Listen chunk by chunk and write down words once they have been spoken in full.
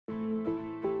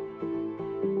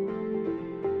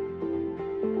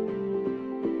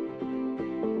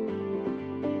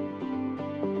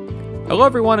Hello,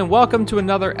 everyone, and welcome to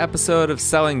another episode of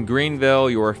Selling Greenville,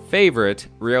 your favorite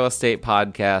real estate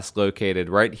podcast located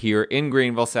right here in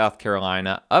Greenville, South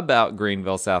Carolina, about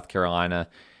Greenville, South Carolina.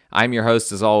 I'm your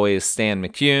host, as always, Stan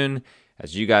McCune.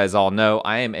 As you guys all know,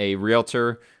 I am a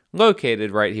realtor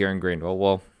located right here in Greenville.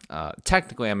 Well,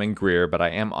 technically I'm in Greer, but I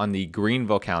am on the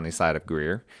Greenville County side of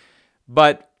Greer.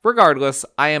 But regardless,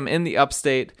 I am in the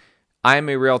upstate. I am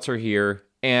a realtor here.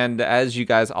 And as you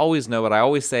guys always know, what I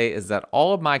always say is that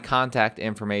all of my contact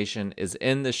information is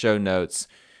in the show notes.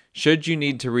 Should you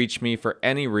need to reach me for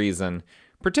any reason,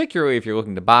 particularly if you're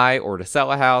looking to buy or to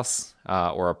sell a house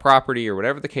or a property or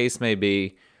whatever the case may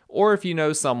be, or if you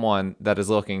know someone that is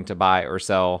looking to buy or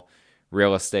sell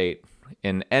real estate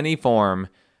in any form,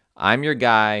 I'm your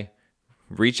guy.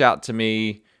 Reach out to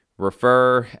me.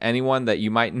 Refer anyone that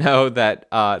you might know that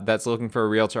that's looking for a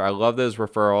realtor. I love those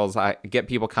referrals. I get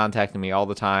people contacting me all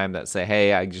the time that say,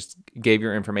 hey, I just gave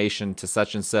your information to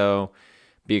such and so.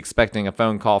 Be expecting a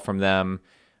phone call from them.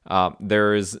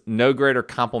 There is no greater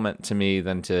compliment to me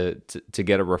than to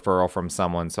get a referral from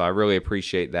someone. So I really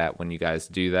appreciate that when you guys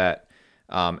do that.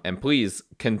 And please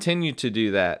continue to do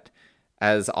that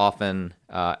as often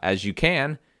as you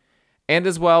can. And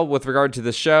as well, with regard to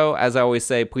the show, as I always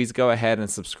say, please go ahead and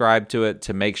subscribe to it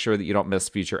to make sure that you don't miss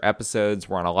future episodes.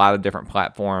 We're on a lot of different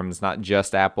platforms, not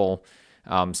just Apple.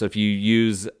 So if you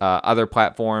use other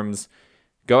platforms,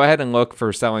 go ahead and look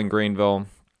for Selling Greenville.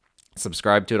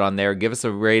 Subscribe to it on there. Give us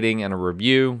a rating and a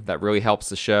review. That really helps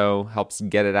the show, helps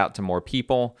get it out to more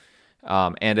people.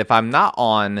 And if I'm not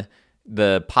on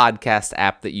the podcast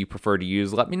app that you prefer to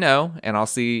use, let me know, and I'll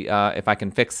see if I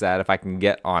can fix that, if I can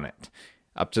get on it.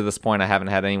 Up to this point, I haven't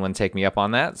had anyone take me up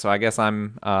on that, so I guess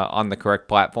I'm on the correct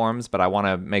platforms, but I want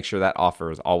to make sure that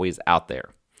offer is always out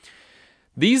there.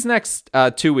 These next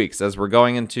 2 weeks, as we're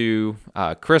going into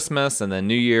Christmas and then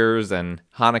New Year's and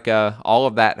Hanukkah, all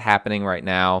of that happening right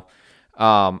now,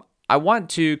 I want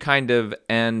to kind of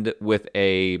end with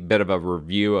a bit of a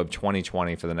review of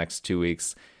 2020 for the next 2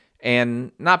 weeks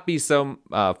and not be so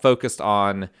focused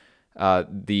on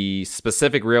the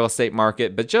specific real estate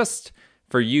market, but just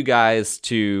for you guys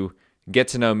to get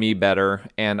to know me better.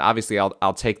 And obviously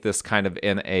I'll take this kind of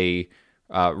in a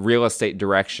real estate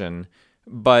direction,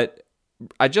 but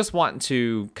I just want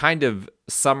to kind of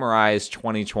summarize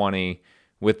 2020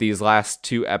 with these last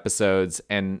two episodes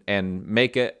and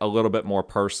make it a little bit more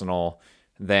personal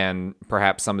than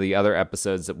perhaps some of the other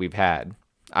episodes that we've had.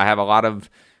 I have a lot of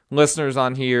listeners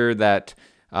on here that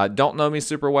don't know me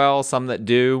super well, some that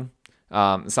do,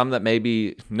 some that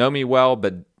maybe know me well,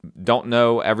 but don't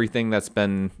know everything that's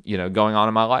been, going on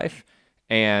in my life.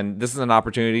 And this is an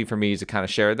opportunity for me to kind of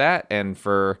share that and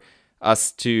for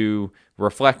us to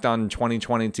reflect on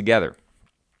 2020 together.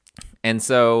 And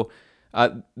so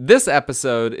this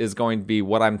episode is going to be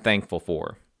what I'm thankful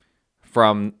for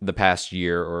from the past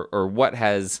year, or what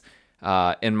has,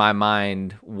 in my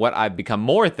mind, what I've become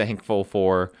more thankful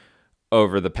for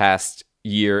over the past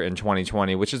year in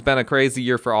 2020, which has been a crazy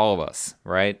year for all of us,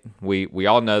 right? We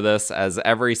all know this, as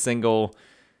every single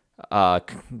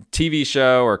TV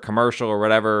show or commercial or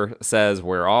whatever says,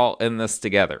 we're all in this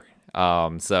together.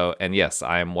 And yes,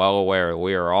 I am well aware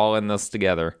we are all in this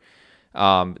together.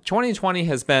 2020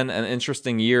 has been an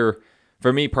interesting year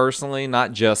for me personally,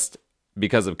 not just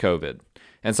because of COVID.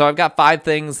 And so I've got 5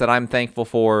 things that I'm thankful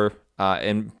for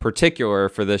in particular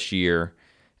for this year.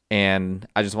 And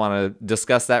I just want to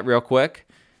discuss that real quick.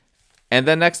 And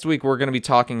then next week, we're going to be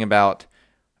talking about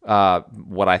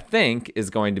what I think is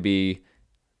going to be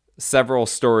several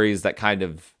stories that kind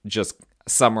of just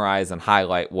summarize and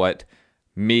highlight what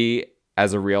me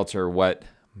as a realtor, what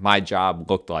my job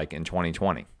looked like in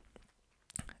 2020.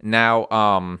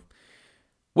 Now,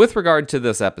 with regard to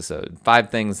this episode, 5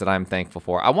 things that I'm thankful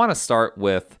for, I want to start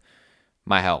with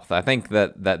my health. I think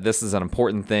that this is an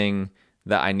important thing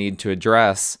that I need to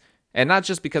address, and not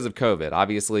just because of COVID.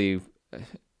 Obviously,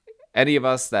 any of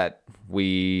us that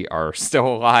we are still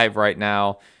alive right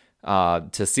now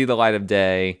to see the light of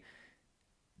day,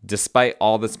 despite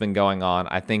all that's been going on,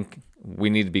 I think we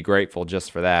need to be grateful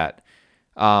just for that.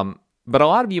 But a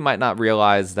lot of you might not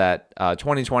realize that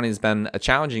 2020 has been a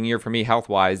challenging year for me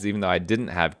health-wise, even though I didn't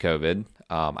have COVID.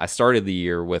 I started the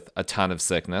year with a ton of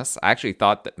sickness. I actually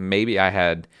thought that maybe I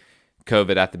had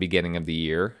COVID at the beginning of the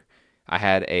year. I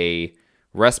had a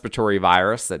respiratory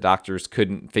virus that doctors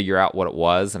couldn't figure out what it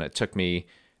was, and it took me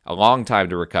a long time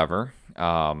to recover.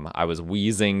 I was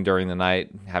wheezing during the night,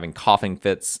 having coughing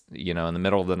fits, in the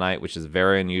middle of the night, which is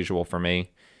very unusual for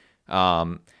me.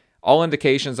 All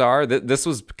indications are that this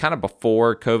was kind of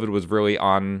before COVID was really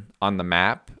on the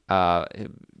map,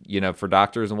 for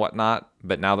doctors and whatnot.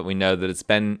 But now that we know that it's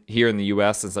been here in the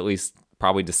U.S. since at least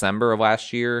probably December of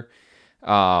last year.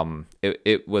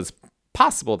 It was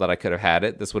possible that I could have had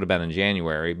it. This would have been in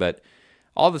January, but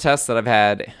all the tests that I've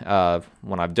had,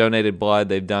 when I've donated blood,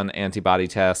 they've done antibody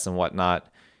tests and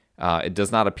whatnot. It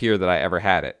does not appear that I ever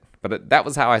had it. But that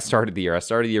was how I started the year. I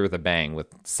started the year with a bang, with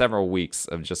several weeks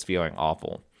of just feeling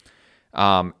awful.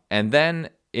 And then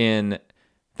in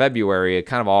February, it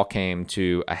kind of all came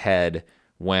to a head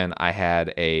when I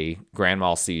had a grand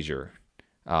mal seizure.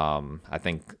 I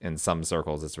think in some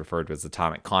circles it's referred to as a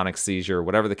tonic-clonic seizure.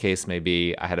 Whatever the case may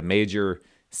be, I had a major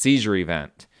seizure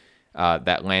event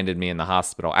that landed me in the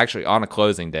hospital. Actually, on a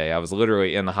closing day, I was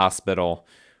literally in the hospital,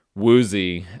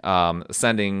 woozy,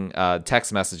 sending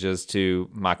text messages to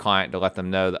my client to let them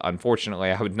know that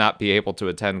unfortunately I would not be able to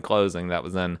attend closing. That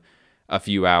was in a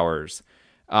few hours.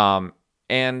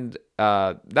 And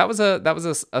that was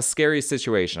a scary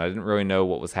situation. I didn't really know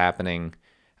what was happening.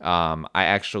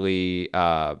 I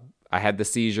had the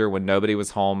seizure when nobody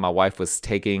was home. My wife was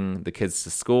taking the kids to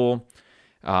school.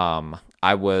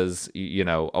 I was,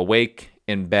 awake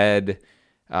in bed.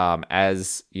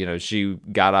 As she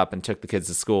got up and took the kids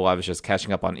to school, I was just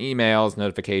catching up on emails,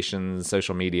 notifications,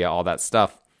 social media, all that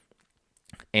stuff.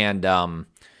 And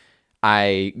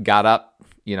I got up,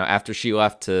 after she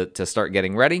left to start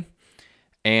getting ready.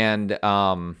 And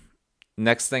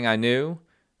next thing I knew,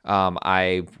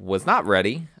 I was not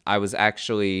ready. I was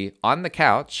actually on the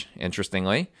couch,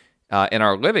 interestingly, in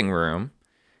our living room,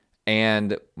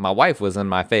 and my wife was in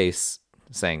my face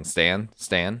saying, "Stan,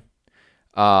 Stan,"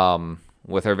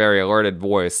 with her very alerted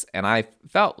voice, and I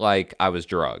felt like I was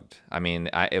drugged. I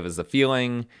mean, it was a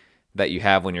feeling that you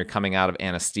have when you're coming out of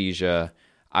anesthesia.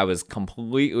 I was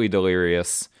completely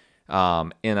delirious,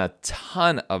 in a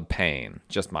ton of pain,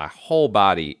 just my whole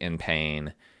body in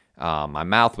pain. My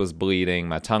mouth was bleeding,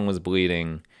 my tongue was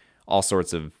bleeding, all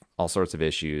sorts of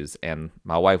issues, and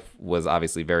my wife was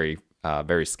obviously very,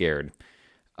 very scared.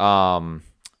 And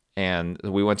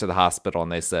we went to the hospital,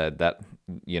 and they said that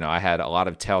I had a lot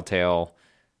of telltale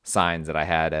signs that I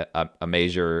had a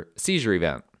major seizure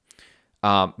event.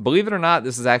 Believe it or not,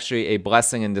 this is actually a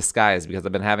blessing in disguise, because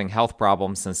I've been having health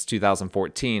problems since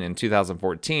 2014. In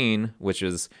 2014, which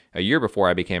is a year before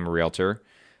I became a realtor,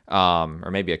 or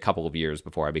maybe a couple of years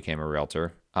before I became a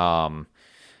realtor.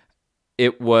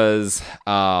 It was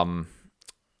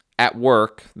at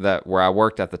work, where I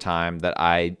worked at the time, that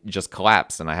I just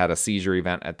collapsed and I had a seizure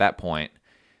event at that point.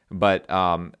 But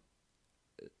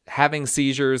having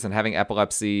seizures and having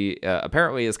epilepsy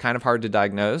apparently is kind of hard to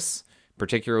diagnose,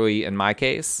 particularly in my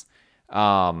case.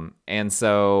 And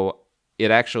so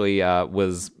it actually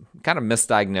was kind of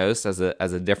misdiagnosed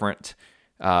as a different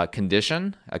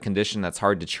condition, a condition that's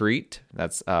hard to treat,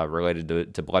 that's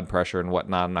related to blood pressure and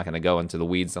whatnot. I'm not going to go into the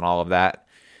weeds and all of that.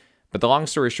 But the long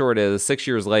story short is, 6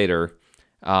 years later,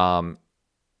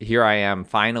 here I am.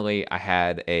 Finally,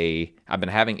 I've been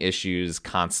having issues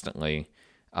constantly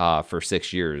for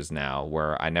 6 years now,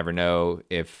 where I never know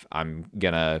if I'm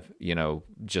gonna,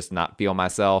 just not feel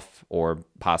myself, or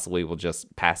possibly will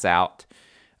just pass out.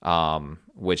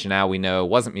 Which now we know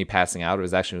wasn't me passing out. It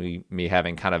was actually me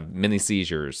having kind of mini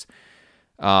seizures.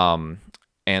 And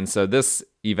so this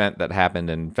event that happened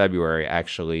in February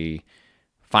actually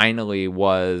finally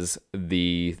was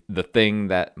the thing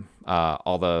that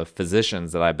all the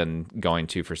physicians that I've been going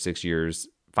to for 6 years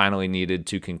finally needed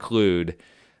to conclude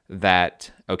that,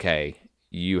 okay,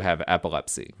 you have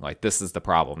epilepsy. Like, this is the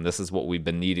problem. This is what we've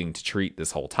been needing to treat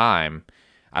this whole time.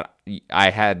 I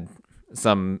had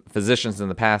some physicians in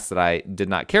the past that I did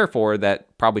not care for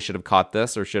that probably should have caught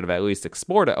this, or should have at least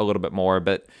explored it a little bit more,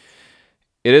 but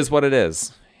it is what it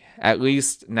is. At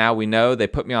least now we know. They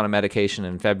put me on a medication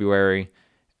in February,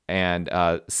 and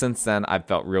since then I've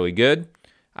felt really good.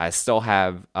 I still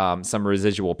have some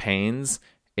residual pains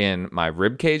in my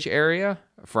rib cage area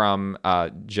from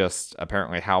just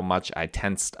apparently how much I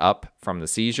tensed up from the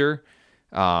seizure.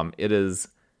 It is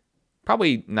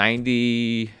probably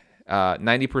 90%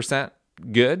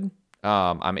 good.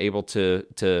 I'm able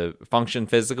to function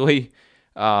physically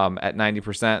at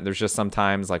 90%. There's just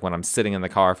sometimes, like when I'm sitting in the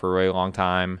car for a really long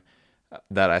time,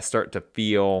 that I start to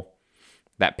feel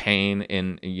that pain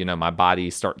in my body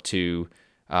start to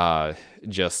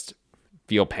just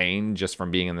feel pain just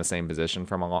from being in the same position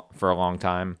for a long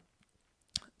time.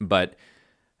 But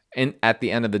at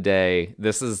the end of the day,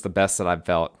 this is the best that I've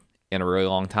felt in a really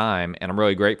long time, and I'm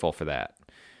really grateful for that.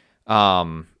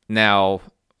 Now,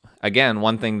 again,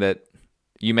 one thing that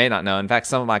you may not know, in fact,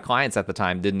 some of my clients at the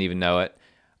time didn't even know it.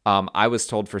 I was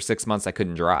told for 6 months I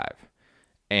couldn't drive.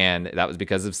 And that was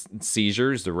because of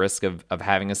seizures, the risk of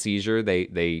having a seizure.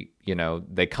 They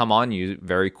come on you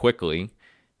very quickly.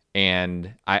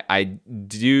 And I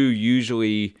do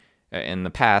usually in the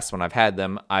past when I've had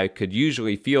them, I could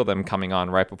usually feel them coming on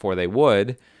right before they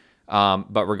would.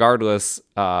 But regardless,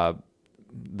 the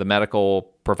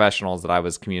medical professionals that I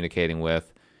was communicating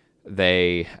with,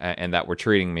 and that were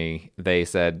treating me, they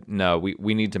said, no,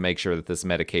 we need to make sure that this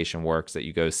medication works, that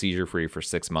you go seizure free for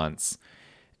 6 months.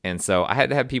 And so I had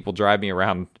to have people drive me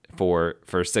around for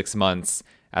 6 months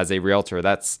as a realtor.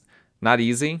 That's not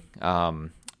easy.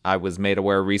 I was made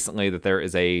aware recently that there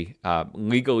is a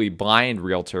legally blind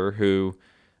realtor who,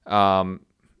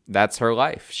 that's her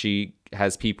life. She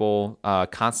has people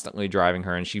constantly driving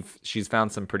her, and she's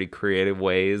found some pretty creative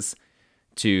ways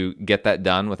to get that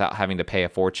done without having to pay a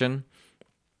fortune.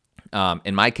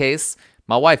 In my case,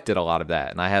 my wife did a lot of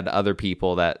that, and I had other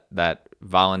people that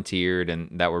volunteered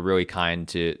and that were really kind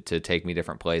to take me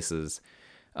different places.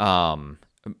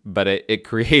 But it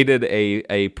created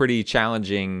a pretty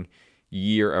challenging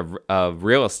year of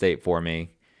real estate for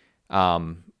me.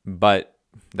 But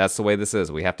that's the way this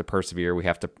is. We have to persevere. We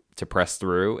have to press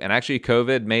through. And actually,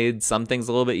 COVID made some things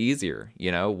a little bit easier,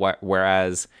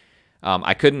 whereas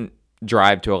I couldn't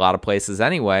drive to a lot of places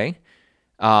anyway.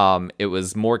 It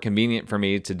was more convenient for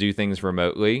me to do things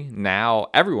remotely. Now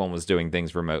everyone was doing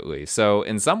things remotely. So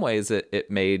in some ways, it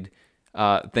made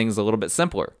things a little bit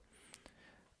simpler.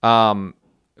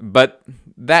 But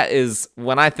that is,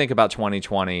 when I think about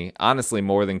 2020, honestly,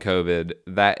 more than COVID,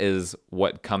 that is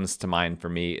what comes to mind for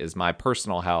me, is my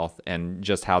personal health and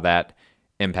just how that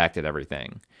impacted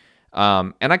everything.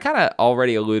 And I kind of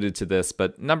already alluded to this,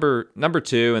 but number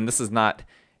two, and this is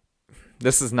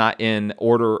not in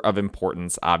order of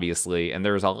importance, obviously, and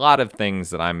there's a lot of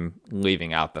things that I'm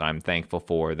leaving out that I'm thankful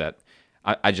for, that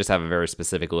I just have a very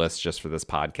specific list just for this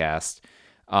podcast.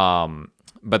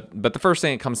 But the first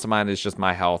thing that comes to mind is just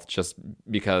my health, just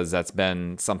because that's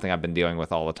been something I've been dealing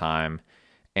with all the time.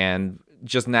 And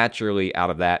just naturally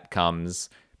out of that comes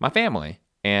my family.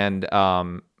 And,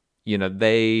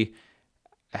 they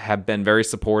have been very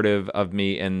supportive of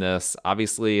me in this.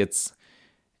 Obviously, it's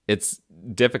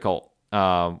difficult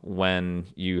when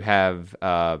you have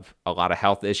a lot of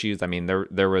health issues. I mean,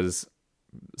 there was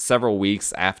several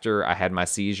weeks after I had my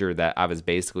seizure that I was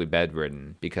basically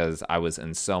bedridden because I was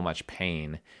in so much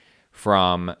pain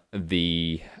from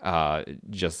the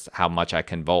just how much I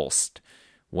convulsed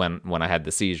when I had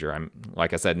the seizure.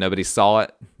 Like I said, nobody saw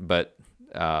it, but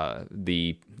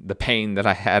the pain that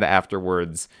I had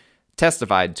afterwards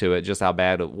testified to it, just how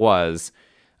bad it was.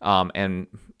 And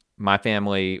my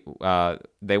family,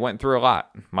 they went through a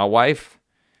lot. My wife,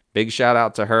 big shout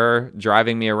out to her,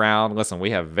 driving me around. Listen,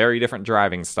 we have very different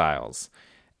driving styles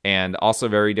and also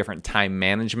very different time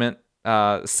management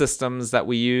systems that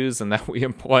we use and that we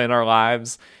employ in our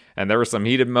lives. And there were some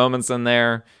heated moments in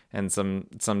there, and some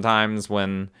times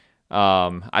when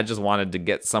I just wanted to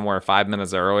get somewhere 5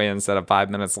 minutes early instead of 5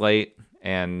 minutes late.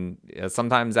 And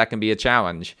sometimes that can be a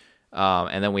challenge.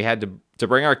 And then we had to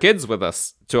bring our kids with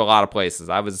us to a lot of places.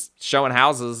 I was showing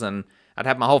houses, and I'd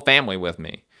have my whole family with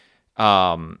me.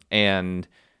 And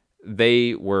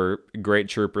they were great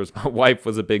troopers. My wife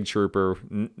was a big trooper.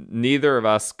 Neither of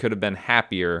us could have been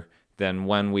happier than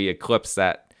when we eclipsed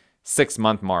that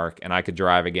 6-month mark and I could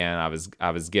drive again.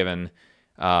 I was given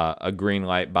a green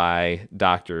light by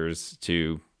doctors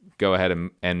to go ahead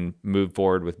and move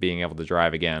forward with being able to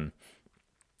drive again.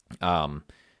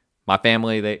 My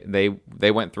family,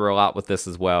 they went through a lot with this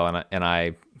as well, and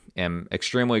I am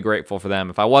extremely grateful for them.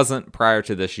 If I wasn't prior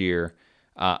to this year,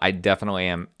 I definitely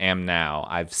am now.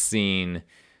 I've seen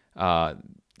a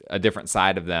different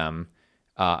side of them,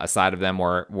 a side of them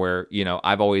where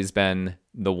I've always been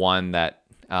the one that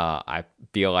I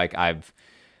feel like I've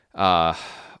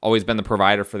always been the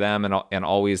provider for them, and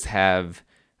always have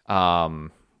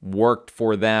worked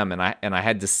for them, and I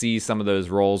had to see some of those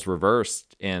roles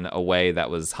reversed in a way that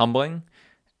was humbling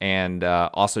and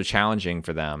also challenging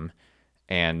for them,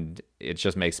 and it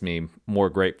just makes me more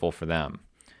grateful for them.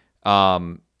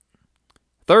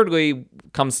 Thirdly,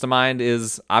 comes to mind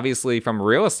is obviously from a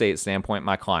real estate standpoint,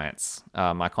 my clients.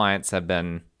 My clients have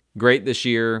been great this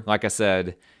year. Like I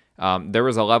said, there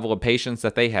was a level of patience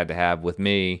that they had to have with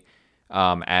me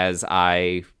as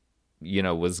I,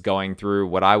 was going through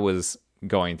what I was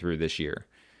going through this year.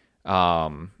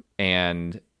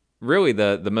 And really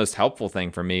the most helpful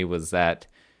thing for me was that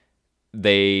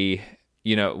they,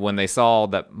 when they saw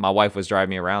that my wife was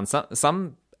driving me around,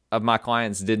 some of my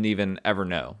clients didn't even ever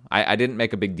know. I didn't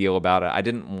make a big deal about it. I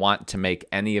didn't want to make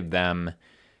any of them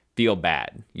feel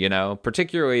bad,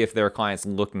 particularly if they're clients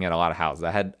looking at a lot of houses.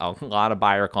 I had a lot of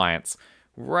buyer clients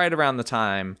right around the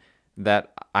time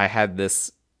that I had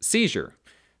this seizure.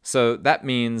 So that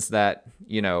means that,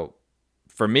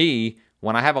 for me,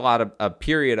 when I have a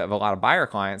period of a lot of buyer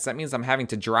clients, that means I'm having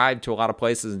to drive to a lot of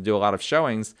places and do a lot of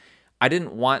showings. I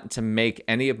didn't want to make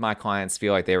any of my clients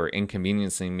feel like they were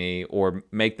inconveniencing me or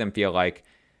make them feel like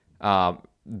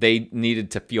they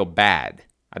needed to feel bad.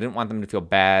 I didn't want them to feel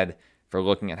bad for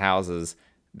looking at houses.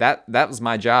 That was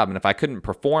my job, and if I couldn't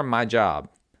perform my job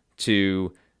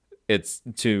to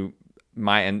the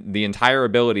entire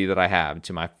ability that I have,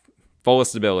 to my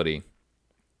fullest ability,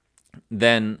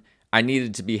 then I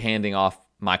needed to be handing off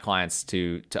my clients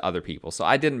to other people. So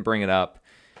I didn't bring it up.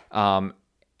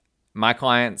 My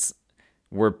clients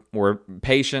were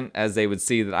patient as they would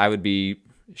see that I would be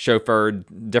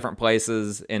chauffeured different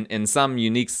places. In some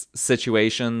unique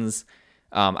situations,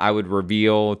 I would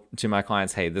reveal to my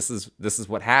clients, hey, this is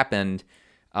what happened.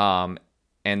 And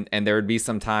there would be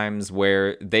some times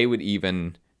where they would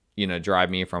even, drive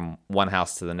me from one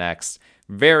house to the next.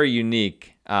 Very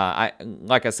unique.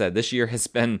 Like I said, this year has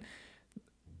been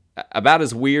about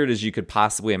as weird as you could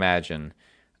possibly imagine.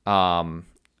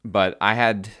 But I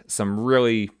had some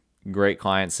really great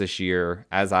clients this year,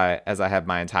 as I have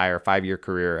my entire 5-year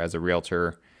career as a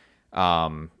realtor.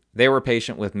 They were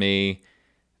patient with me.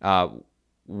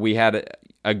 We had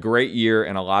a great year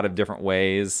in a lot of different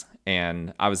ways,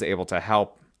 and I was able to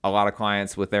help a lot of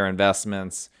clients with their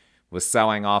investments, with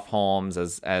selling off homes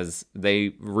as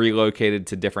they relocated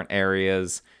to different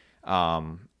areas,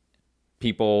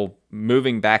 people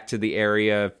moving back to the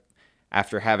area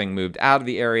after having moved out of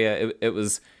the area.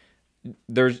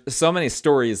 There's so many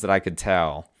stories that I could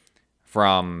tell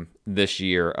from this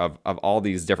year of all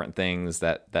these different things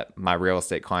that my real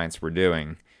estate clients were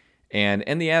doing. And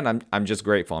in the end, I'm just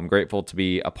grateful. I'm grateful to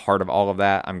be a part of all of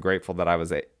that. I'm grateful that I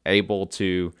was able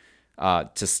to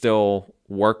still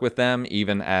work with them,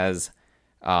 even as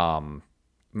my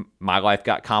life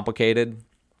got complicated.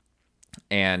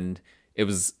 And it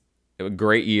was a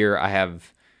great year. I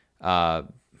have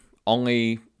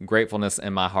only gratefulness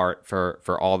in my heart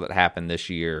for all that happened this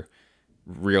year,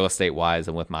 real estate wise,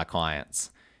 and with my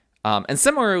clients. And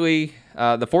similarly,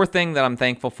 the fourth thing that I'm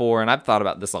thankful for, and I've thought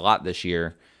about this a lot this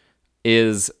year,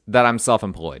 is that I'm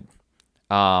self-employed.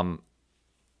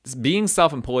 Being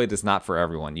self-employed is not for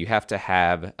everyone. You have to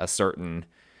have a certain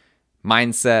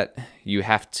mindset. You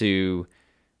have to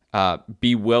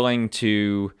be willing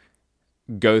to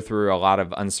go through a lot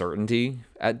of uncertainty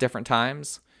at different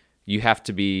times. You have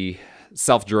to be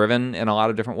self-driven in a lot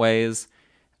of different ways.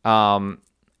 And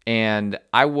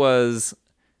I've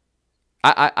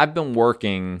been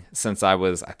working since I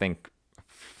was, I think,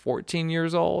 14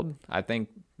 years old. I think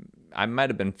I might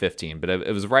have been 15, but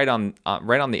it was right on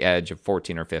the edge of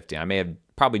 14 or 15. I may have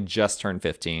probably just turned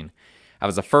 15. I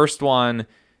was the first one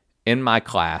in my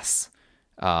class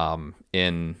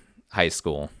in high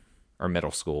school or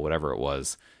middle school, whatever it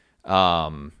was,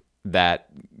 that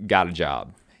got a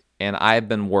job. And I've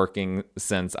been working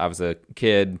since I was a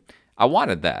kid. I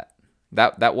wanted that.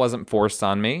 That wasn't forced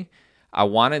on me. I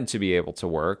wanted to be able to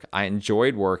work. I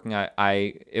enjoyed working.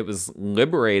 It was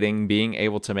liberating being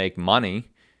able to make money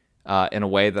in a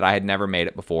way that I had never made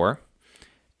it before.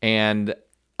 And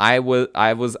I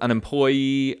was an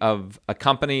employee of a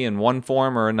company in one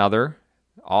form or another,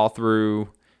 all through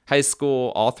high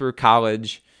school, all through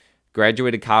college,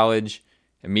 graduated college,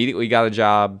 immediately got a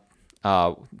job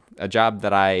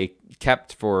that I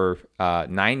kept for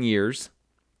 9 years,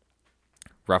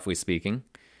 roughly speaking.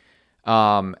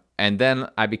 And then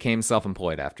I became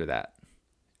self-employed after that.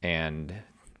 And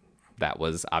that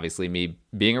was obviously me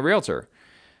being a realtor.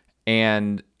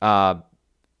 And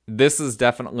this is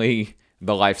definitely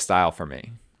the lifestyle for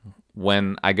me.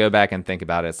 When I go back and think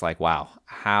about it, it's like, wow,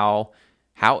 how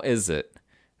is it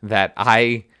that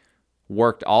I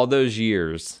worked all those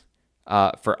years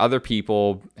for other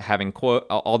people, having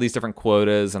all these different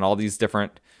quotas and all these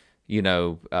different,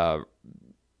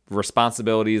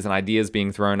 responsibilities and ideas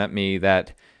being thrown at me,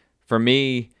 that for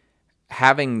me,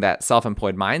 having that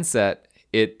self-employed mindset,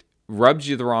 it rubs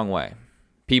you the wrong way.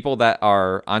 People that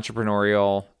are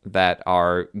entrepreneurial, that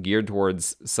are geared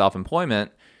towards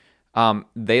self-employment,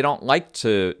 they don't like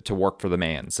to work for the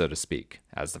man, so to speak,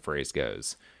 as the phrase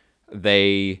goes.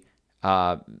 They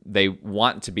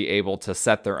want to be able to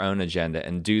set their own agenda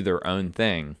and do their own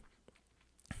thing.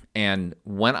 And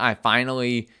when I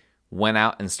finally went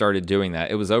out and started doing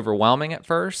that, it was overwhelming at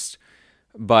first,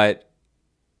 but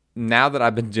now that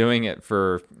I've been doing it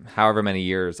for however many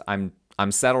years, I'm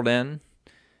settled in.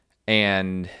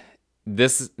 And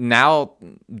now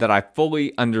that I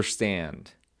fully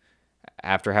understand,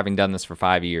 after having done this for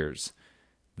 5 years,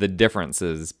 the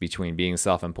differences between being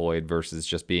self-employed versus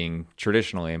just being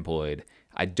traditionally employed,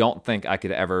 I don't think I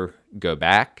could ever go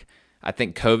back. I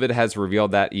think COVID has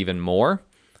revealed that even more,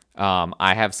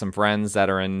 I have some friends that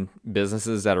are in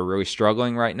businesses that are really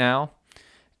struggling right now,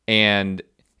 and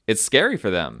it's scary for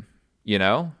them.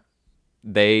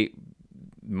 They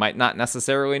might not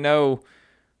necessarily know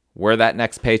where that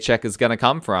next paycheck is going to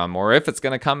come from or if it's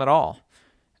going to come at all.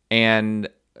 And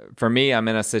for me, I'm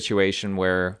in a situation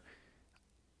where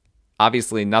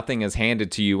obviously nothing is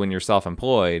handed to you when you're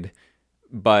self-employed,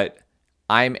 but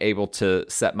I'm able to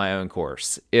set my own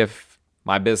course. If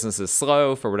my business is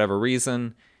slow for whatever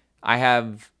reason, I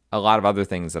have a lot of other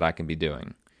things that I can be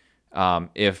doing.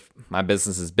 If my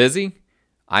business is busy,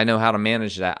 I know how to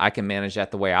manage that. I can manage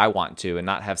that the way I want to and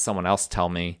not have someone else tell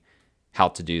me how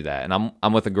to do that. And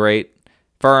I'm with a great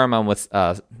firm. I'm with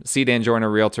C. Dan Joyner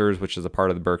Realtors, which is a part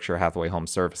of the Berkshire Hathaway Home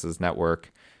Services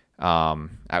Network.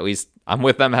 At least I'm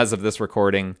with them as of this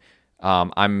recording.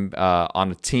 I'm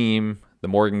on a team, the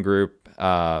Morgan Group,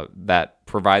 that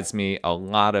provides me a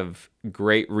lot of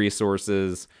great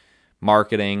resources,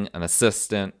 marketing, an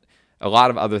assistant, a lot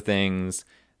of other things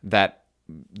that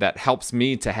helps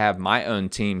me to have my own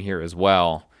team here as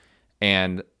well.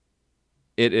 And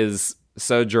it is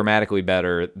so dramatically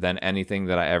better than anything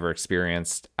that I ever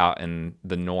experienced out in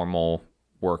the normal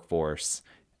workforce.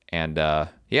 And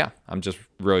I'm just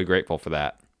really grateful for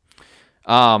that.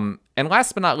 And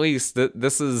last but not least,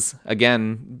 this is,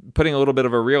 again, putting a little bit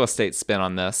of a real estate spin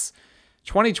on this.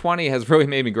 2020 has really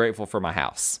made me grateful for my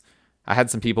house. I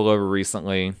had some people over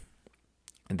recently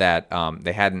that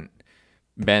they hadn't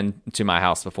been to my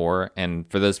house before. And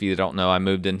for those of you that don't know, I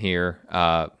moved in here.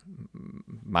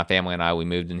 My family and we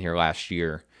moved in here last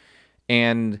year.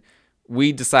 And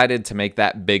we decided to make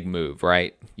that big move,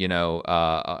 right?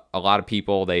 A lot of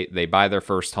people, they buy their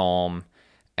first home,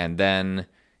 and then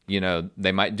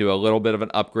they might do a little bit of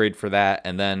an upgrade for that,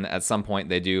 and then at some point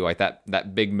they do like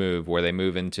that big move where they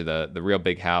move into the real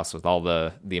big house with all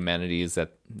the amenities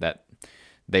that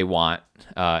they want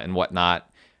and whatnot.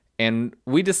 And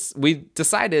we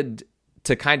decided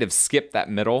to kind of skip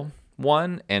that middle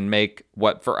one and make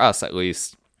what, for us at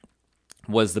least,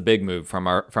 was the big move from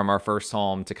our first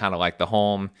home to kind of like the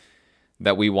home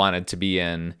that we wanted to be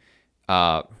in,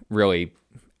 really,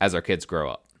 as our kids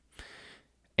grow up.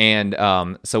 And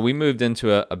so we moved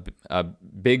into a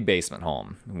big basement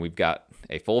home. We've got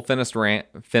a full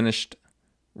finished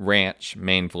ranch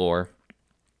main floor,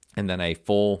 and then a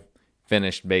full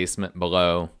finished basement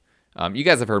below. You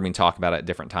guys have heard me talk about it at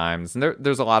different times, and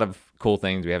there's a lot of cool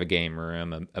things. We have a game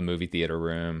room, a movie theater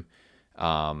room.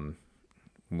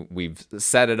 We've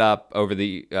set it up over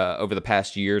the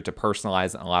past year to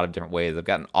personalize it in a lot of different ways. I've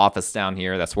got an office down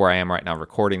here. That's where I am right now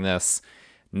recording this.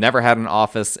 Never had an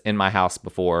office in my house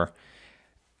before.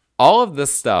 All of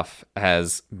this stuff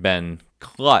has been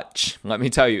clutch. Let me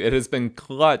tell you, it has been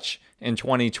clutch in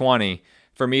 2020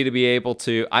 for me to be able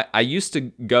to. I used to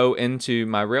go into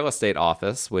my real estate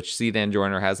office, which C. Dan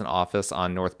Joyner has an office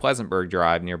on North Pleasantburg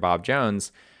Drive near Bob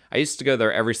Jones. I used to go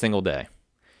there every single day.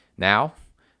 Now,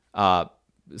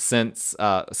 since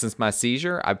my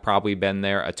seizure, I've probably been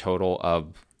there a total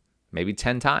of maybe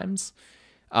 10 times.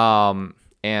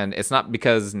 And it's not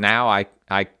because now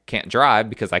I can't drive,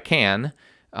 because I can.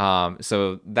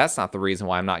 So that's not the reason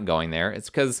why I'm not going there. It's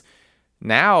because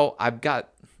now I've got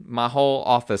my whole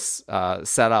office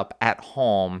set up at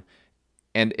home,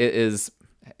 and it's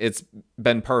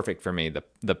been perfect for me.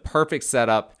 The perfect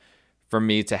setup for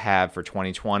me to have for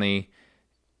 2020,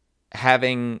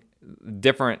 having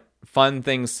different fun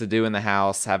things to do in the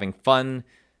house, having fun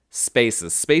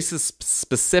spaces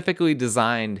specifically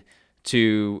designed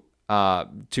to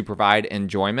provide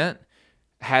enjoyment,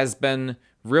 has been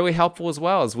really helpful, as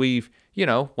well as we've,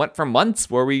 went from months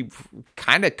where we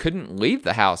kind of couldn't leave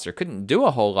the house or couldn't do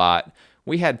a whole lot.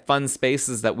 We had fun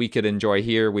spaces that we could enjoy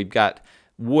here. We've got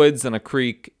woods and a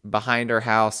creek behind our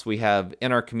house. We have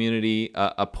in our community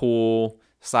a pool,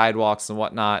 sidewalks and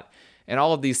whatnot. And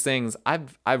all of these things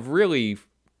I've really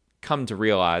come to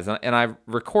realize. And I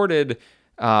recorded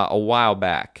a while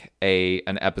back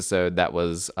an episode that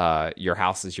was Your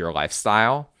House is Your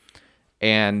Lifestyle.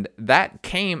 And that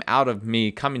came out of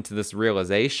me coming to this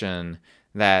realization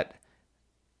that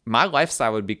my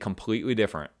lifestyle would be completely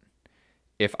different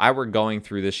if I were going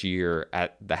through this year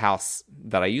at the house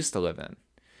that I used to live in.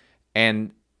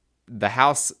 And the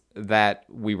house that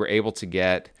we were able to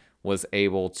get was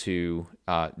able to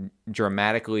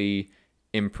dramatically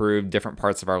improve different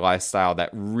parts of our lifestyle that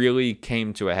really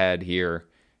came to a head here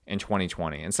in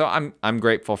 2020. And so I'm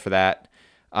grateful for that.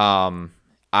 I'm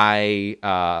a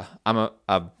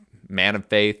man of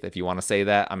faith, if you want to say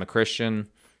that. I'm a Christian,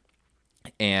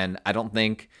 and I don't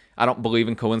believe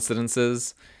in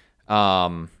coincidences.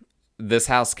 This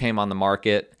house came on the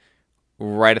market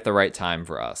right at the right time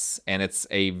for us. And it's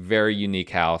a very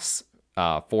unique house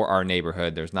for our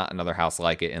neighborhood. There's not another house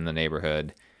like it in the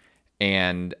neighborhood.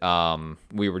 And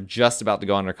we were just about to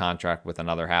go under contract with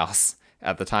another house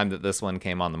at the time that this one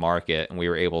came on the market, and we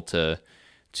were able to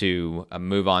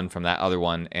move on from that other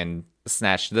one and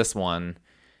snatch this one.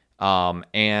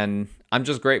 And I'm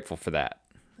just grateful for that.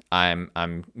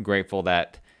 I'm grateful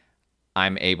that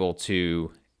I'm able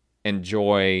to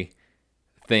enjoy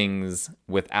things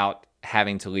without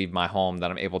having to leave my home, that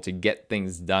I'm able to get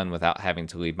things done without having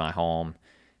to leave my home.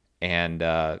 And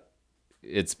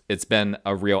it's been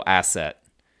a real asset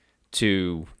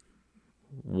to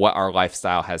what our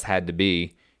lifestyle has had to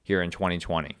be here in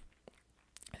 2020.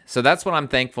 So that's what I'm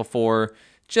thankful for,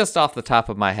 just off the top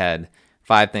of my head.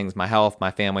 5 things: my health, my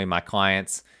family, my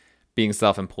clients, being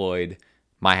self-employed,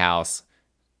 my house.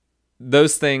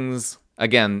 Those things,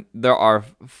 again, there are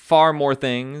far more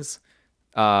things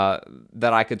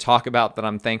that I could talk about that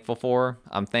I'm thankful for.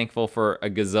 I'm thankful for a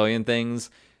gazillion things,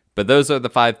 but those are the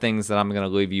 5 things that I'm going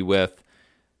to leave you with.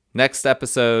 Next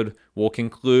episode, we'll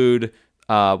conclude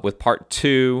with part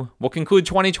 2. We'll conclude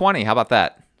 2020. How about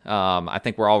that? I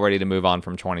think we're all ready to move on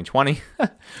from 2020.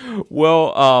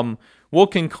 We'll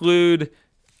conclude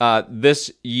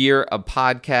this year of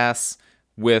podcasts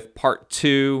with part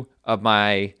 2 of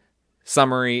my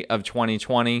summary of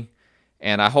 2020.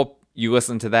 And I hope you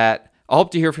listen to that. I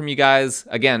hope to hear from you guys.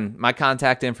 Again, my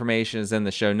contact information is in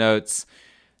the show notes.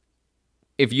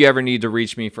 If you ever need to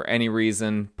reach me for any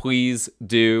reason, please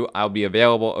do. I'll be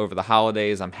available over the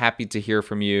holidays. I'm happy to hear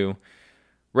from you.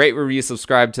 Rate, review,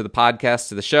 subscribe to the podcast,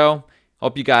 to the show.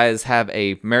 Hope you guys have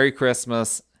a Merry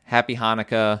Christmas, Happy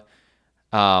Hanukkah.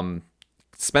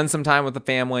 Spend some time with the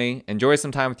family. Enjoy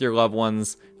some time with your loved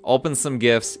ones. Open some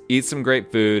gifts. Eat some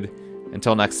great food.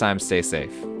 Until next time, stay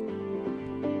safe.